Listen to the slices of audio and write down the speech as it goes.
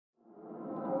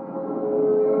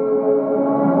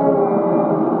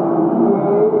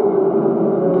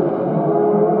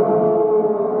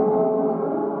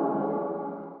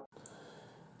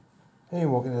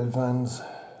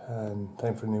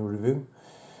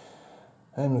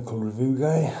I'm the Colour Review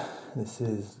Guy. This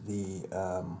is the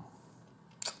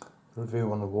review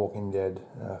on the Walking Dead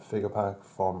figure pack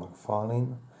from Mc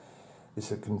Farlane. It's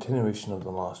a continuation of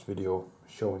the last video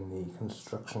showing the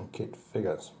construction kit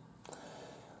figures.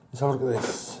 Let's have a look at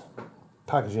this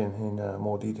packaging in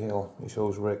more detail. It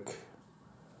shows Rick,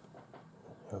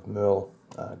 you have Merle,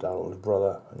 Daryl's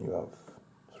brother, and you have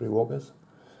 3 walkers.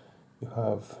 You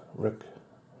have Rick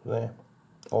there,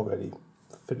 already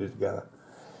fitted together.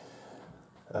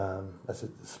 As a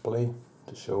display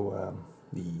to show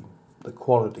the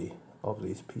quality of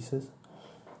these pieces.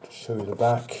 To show you the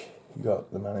back, you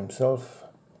got the man himself,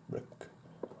 Rick,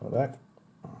 on the back.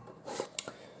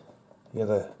 The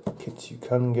other kits you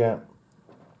can get,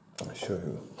 I'll show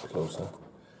you closer.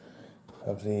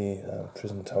 Have the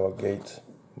prison tower gate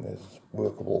with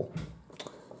workable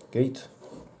gate.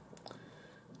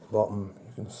 Bottom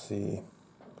you can see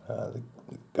the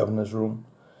governor's room.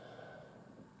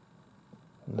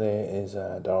 There is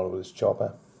Daryl with his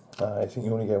chopper. I think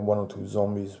you only get 1 or 2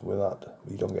 zombies with that.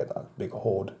 You don't get that big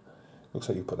horde. Looks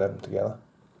like you put them together.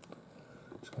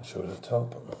 Just going to show you the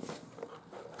top.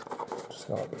 Just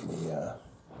got the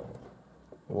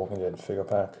Walking Dead figure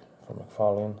pack from Mc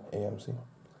Farlane, A.M.C.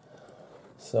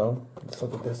 So let's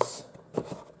look at this.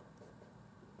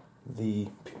 The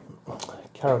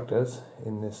characters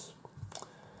in this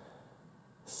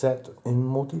set in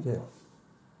more detail.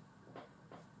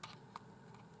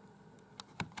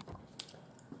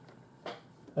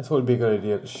 I thought it would be a good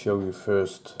idea to show you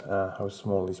first how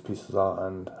small these pieces are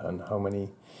and how many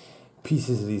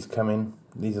pieces of these come in.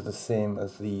 These are the same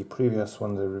as the previous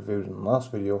ones I reviewed in the last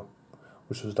video,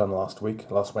 which was done last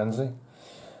Wednesday.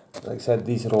 Like I said,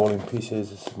 these are all in pieces.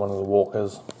 This is one of the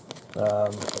walkers. I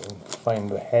can find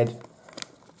the head.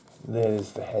 There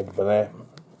is the head by there.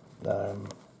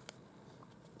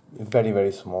 Very,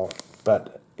 very small,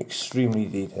 but extremely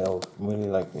detailed. Really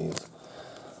like these.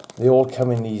 They all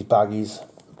come in these baggies.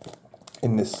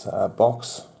 In this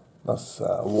box, that's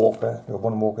a walker. You have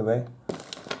 1 walker there.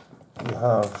 You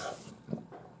have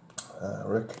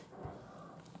Rick.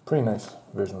 Pretty nice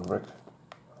version of Rick.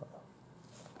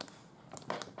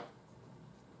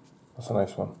 That's a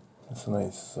nice one. It's a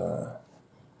nice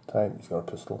type. He's got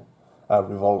a pistol,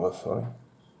 revolver. Sorry.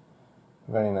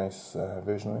 Very nice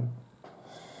version of him.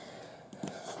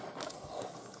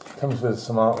 Comes with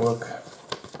some artwork,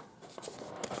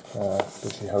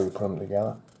 especially how you put them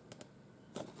together.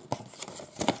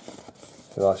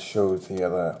 So I'll show the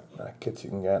other kits you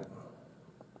can get.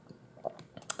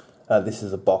 This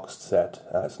is a boxed set.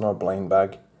 It's not a blind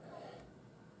bag.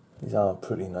 These are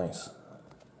pretty nice.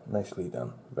 Nicely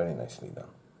done. Very nicely done.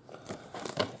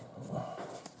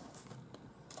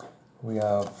 We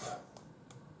have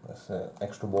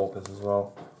extra walkers as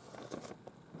well.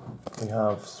 We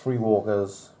have 3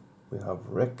 walkers. We have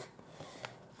Rick.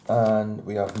 And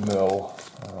we have Merle.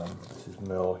 This is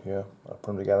Merle here. I'll put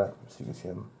them together so you can see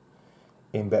them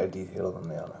in better detail than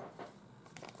they are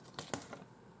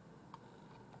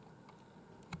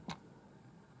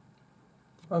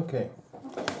now. Okay,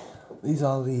 these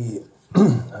are the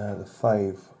the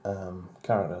 5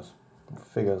 characters,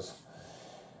 figures.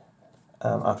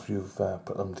 After you've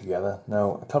put them together.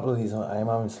 Now, a couple of these I am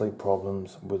having slight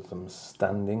problems with them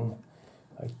standing.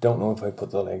 I don't know if I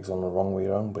put the legs on the wrong way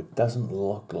around, but it doesn't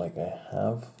look like I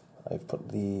have. I've put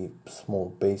the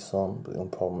small base on, but the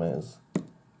only problem is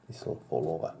they still fall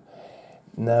over.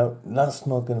 Now, that's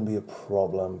not going to be a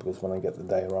problem because when I get the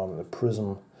diorama of the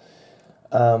prison,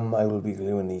 I will be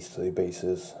gluing these to the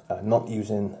bases. Not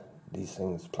using these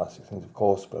things, plastic things of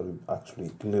course, but I'll be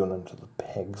actually gluing them to the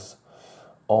pegs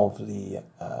of the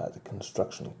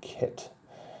construction kit.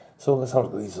 So let's have a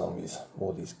look at these zombies,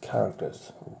 or these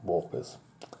characters, walkers.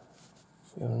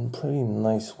 We have a pretty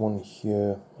nice one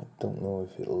here. I don't know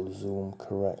if it'll zoom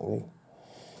correctly.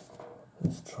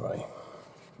 Let's try.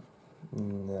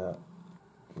 No,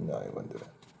 it won't do it.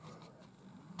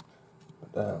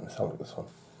 But let's have a look at this one.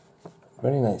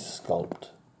 Very nice sculpt.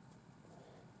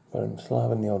 But I'm still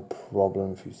having the odd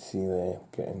problem, if you see there,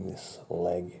 getting this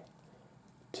leg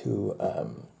to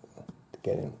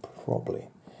get in properly.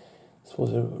 I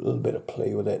suppose a little bit of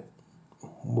play with it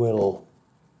will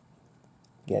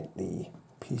get the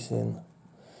piece in.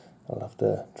 I'll have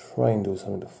to try and do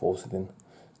something to force it in.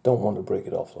 Don't want to break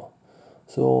it off though.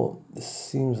 So this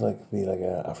seems like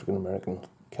an African American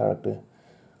character.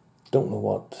 Don't know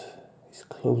what his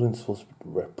clothing's supposed to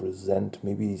represent.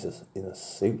 Maybe he's in a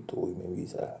suit, or maybe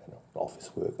he's an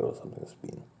office worker or something that's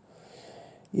been,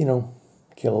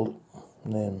 killed.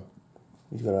 And then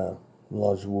he's got a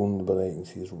large wound, but you can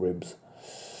see his ribs.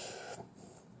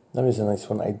 That is a nice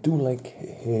one. I do like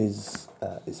his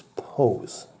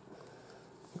pose.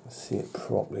 See it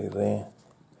properly there.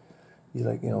 He's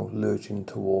like, lurching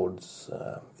towards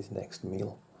his next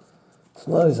meal.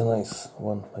 So that is a nice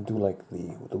one. I do like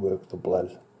the work, the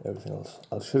blood, everything else.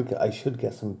 I should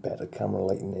get some better camera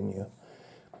lighting in here,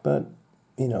 but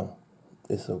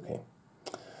it's okay.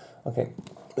 Okay,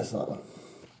 that's that one.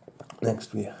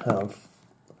 Next we have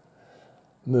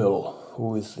Merle,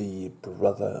 who is the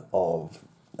brother of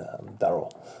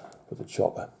Daryl with the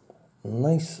chopper.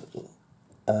 Nice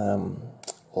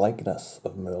likeness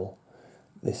of Merle.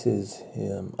 This is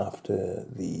him after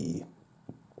the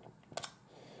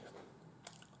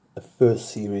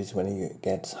first series when he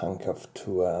gets handcuffed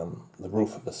to the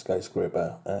roof of a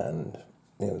skyscraper, and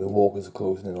the walkers are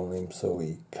closing in on him, so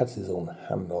he cuts his own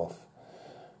hand off.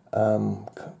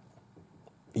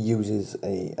 He uses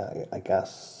a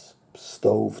gas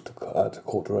stove to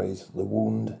cauterize the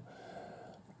wound,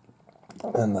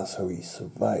 and that's how he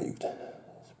survived.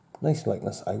 Nice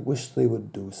likeness. I wish they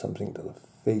would do something to the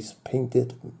face, paint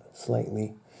it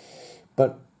slightly,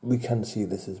 but we can see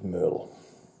this is Merle.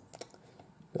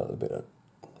 Got a bit of,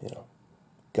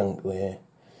 gunk there.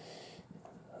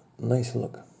 Nice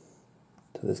look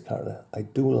to this character. I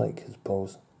do like his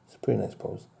pose. It's a pretty nice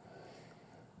pose.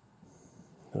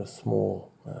 Got a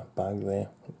small bag there,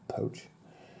 a pouch.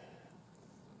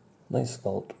 Nice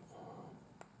sculpt.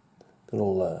 Got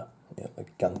all the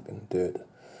gunk and dirt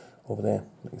over there.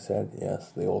 Like I said,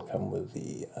 yes, they all come with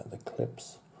the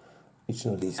clips. Each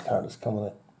one of these characters come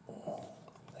with it.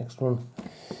 Next one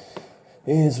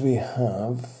is we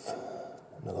have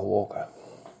another walker.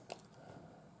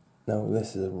 Now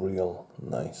this is a real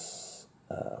nice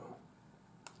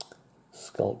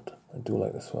sculpt. I do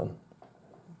like this one.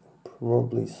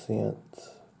 Probably see it.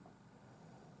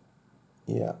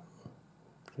 Yeah,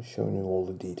 just showing you all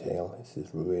the detail. This is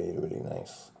really, really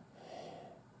nice.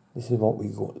 This is what we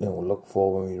look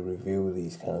for when we review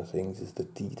these kind of things, is the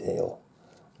detail.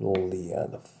 All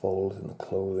the folds in the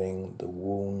clothing, the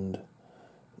wound.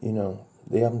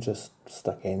 They haven't just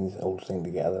stuck any old thing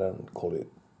together and called it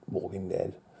Walking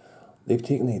Dead. They've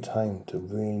taken their time to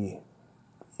really,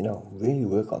 really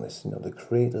work on this. The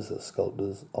creators, the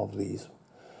sculptors of these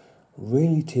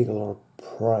really take a lot of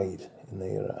pride in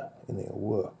their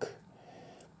work,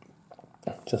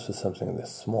 just for something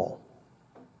this small.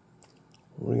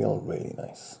 Really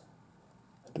nice.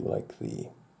 I do like the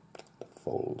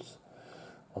folds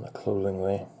on the clothing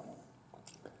there.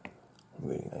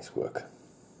 Really nice work.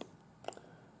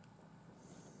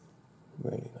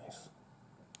 Really nice.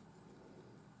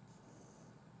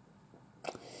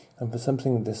 And for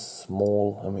something this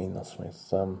small, that's my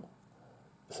thumb.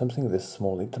 For something this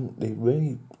small, they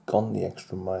really gone the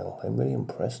extra mile. I'm really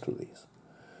impressed with these.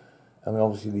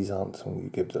 Obviously these aren't something you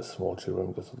give to small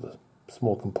children because of the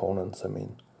small components.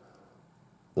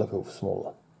 Look how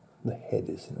small the head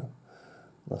is,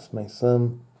 That's my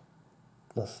thumb.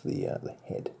 That's the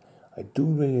head. I do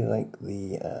really like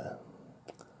the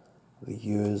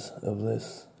ears of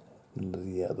this,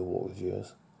 the walker's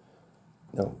ears.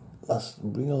 That's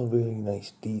really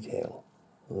nice detail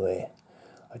there.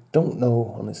 I don't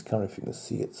know on this camera if you can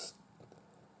see its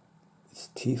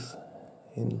teeth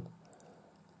in,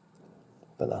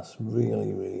 but that's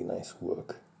really, really nice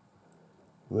work.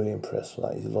 Really impressed with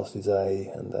that. He's lost his eye,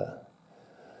 and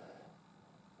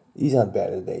he's had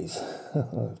better days.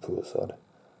 Poor sod,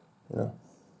 And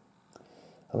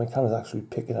my camera's actually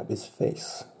picking up his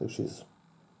face, which is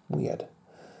weird.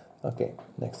 Okay,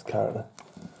 next character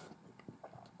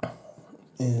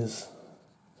is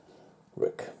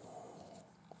Rick.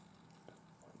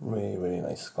 Really, really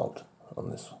nice sculpt on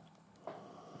this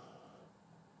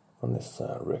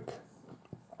Rick.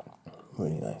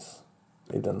 Really nice.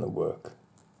 They've done the work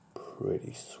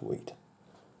pretty sweet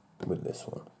with this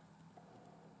one.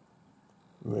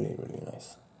 Really, really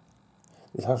nice.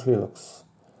 This actually looks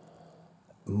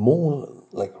more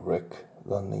like Rick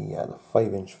than the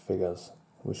 5-inch figures,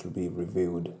 which will be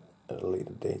reviewed at a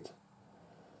later date.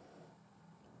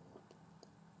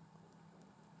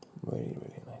 Really,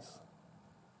 really nice.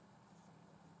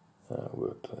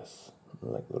 Worked this,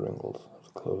 like the wrinkles of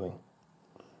the clothing.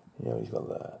 He's got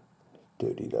the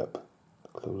dirtied up. The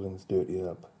clothing's dirtied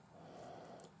up.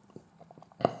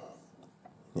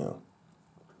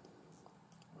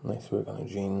 Nice work on the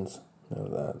jeans.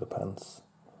 The pants.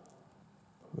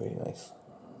 Really nice.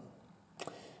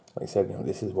 Like I said,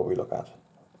 this is what we look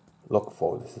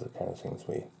for. This is the kind of things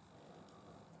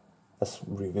as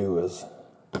reviewers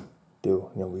do.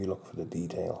 We look for the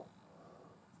detail.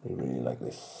 We really like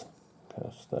this kind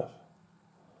of stuff.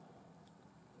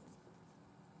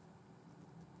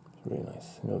 It's really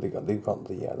nice. They've got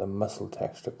the muscle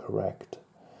texture correct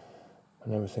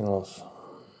and everything else.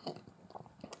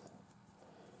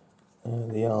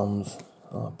 The arms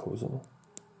are posable,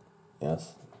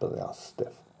 yes, but they are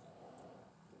stiff.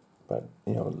 But,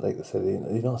 you know, like I said,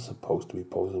 they're not supposed to be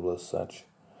posable as such.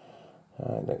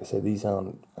 Like I said, these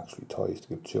aren't actually toys to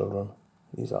give children.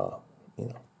 These are, you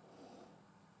know,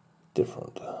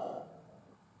 different.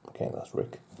 Okay, that's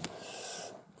Rick.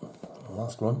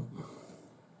 Last one.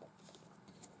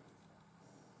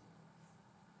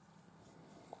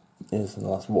 Is the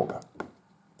last walker.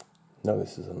 Now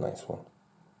this is a nice one.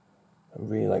 I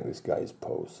really like this guy's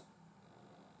pose.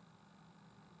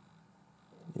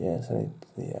 Yes,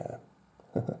 yeah.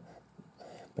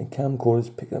 My camcorder's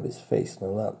picking up his face.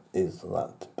 Now that is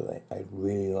that, but I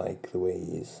really like the way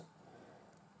he is.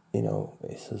 You know,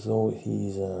 it's as though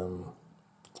he's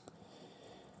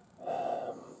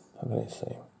how can I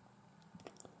say,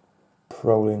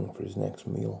 prowling for his next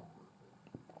meal,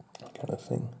 kind of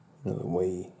thing. You know, the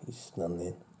way he's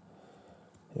standing,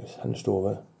 he's hunched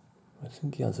over. I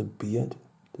think he has a beard.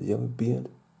 Does he have a beard?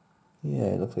 Yeah,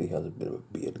 it looks like he has a bit of a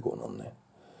beard going on there.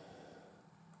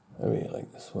 I really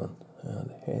like this one.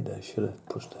 The head, I should have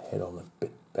pushed the head on a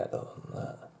bit better than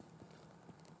that.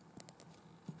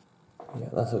 Yeah,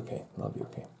 that's okay. That'll be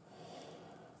okay.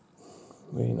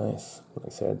 Really nice. Like I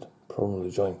said, problem with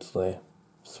the joints there.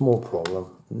 Small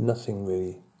problem. Nothing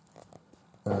really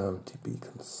to be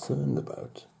concerned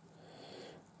about.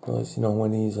 Because, you know,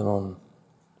 when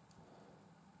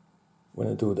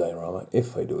I do a diorama,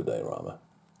 if I do a diorama,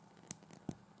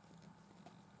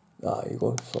 you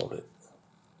go, solve it.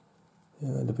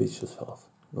 Yeah, the beach just fell off.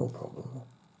 No problem.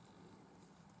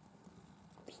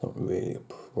 It's not really a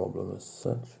problem as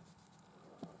such.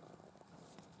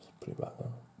 Just put it back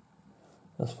on.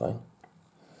 That's fine.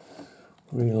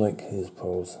 Really like his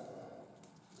pose.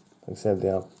 Like I said,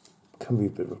 they can be a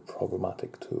bit of a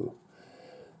problematic to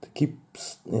keep,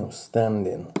 you know,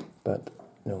 standing. But,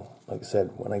 you know, like I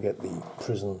said, when I get the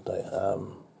prison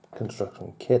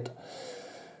construction kit,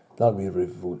 that'll be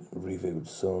reviewed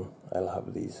soon. I'll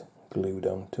have these glued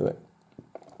onto it,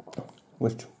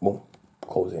 which won't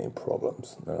cause any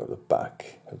problems. Now the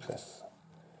back of this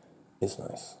is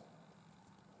nice.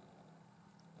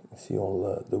 You can see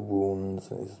all the wounds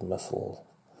and his muscles.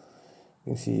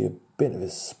 You can see a bit of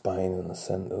his spine in the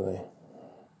centre there.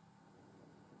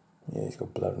 Yeah, he's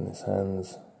got blood in his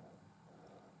hands.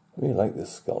 I really like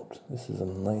this sculpt. This is a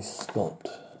nice sculpt.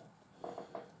 It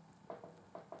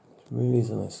really is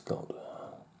a nice sculpt.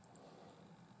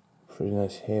 Pretty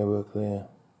nice hair work there.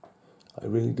 I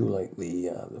really do like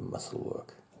the muscle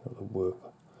work. You know,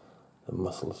 the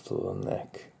muscles to the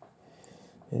neck.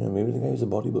 You know, maybe the guy's a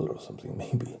bodybuilder or something.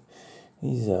 Maybe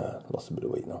he's lost a bit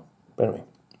of weight now. But anyway,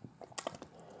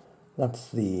 that's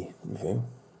the review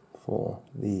for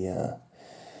the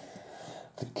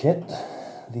kit,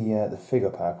 the figure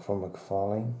pack from Mc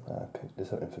Farlane. I picked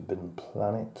this up in Forbidden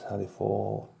Planet. Had it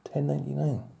for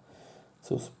 $10.99.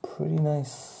 So it's pretty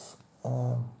nice.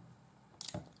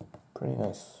 Pretty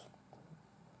nice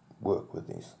work with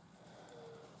these.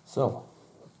 So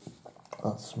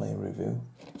that's my review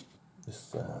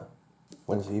this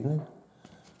Wednesday evening.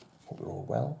 Hope you're all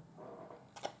well,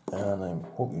 and I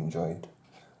hope you enjoyed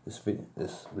this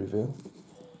review.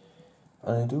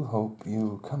 And I do hope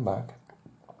you come back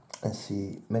and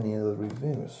see many other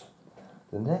reviews.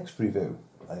 The next review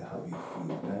I have for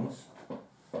you guys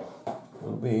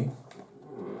will be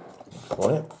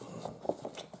on it.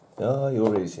 Oh, you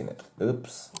already seen it.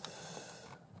 Oops.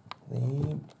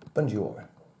 The bungee walker.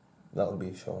 That'll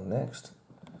be shown next.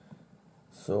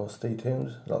 So stay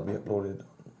tuned. That'll be uploaded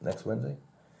next Wednesday.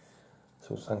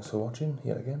 So thanks for watching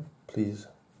yet again. Please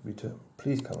return.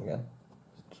 Please come again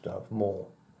to have more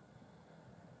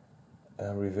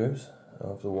reviews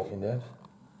of The Walking Dead.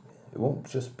 It won't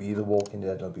just be The Walking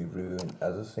Dead. I'll be reviewing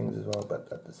other things as well.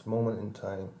 But at this moment in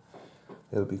time,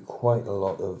 there'll be quite a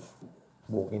lot of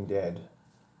Walking Dead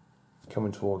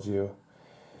coming towards you.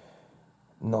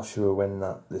 Not sure when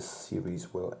this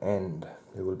series will end.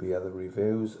 There will be other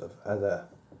reviews of other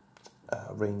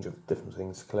range of different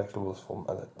things, collectibles from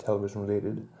other television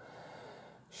related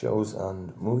shows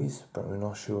and movies, but we're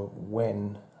not sure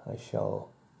when I shall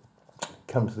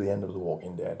come to the end of The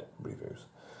Walking Dead reviews.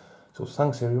 So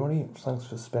thanks everybody, thanks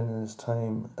for spending this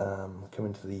time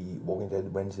coming to the Walking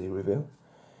Dead Wednesday review,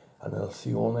 and I'll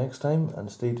see you all next time,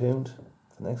 and stay tuned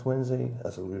for next Wednesday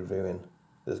as I'll be reviewing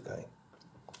this guy.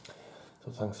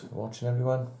 So thanks for watching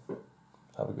everyone,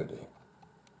 have a good day.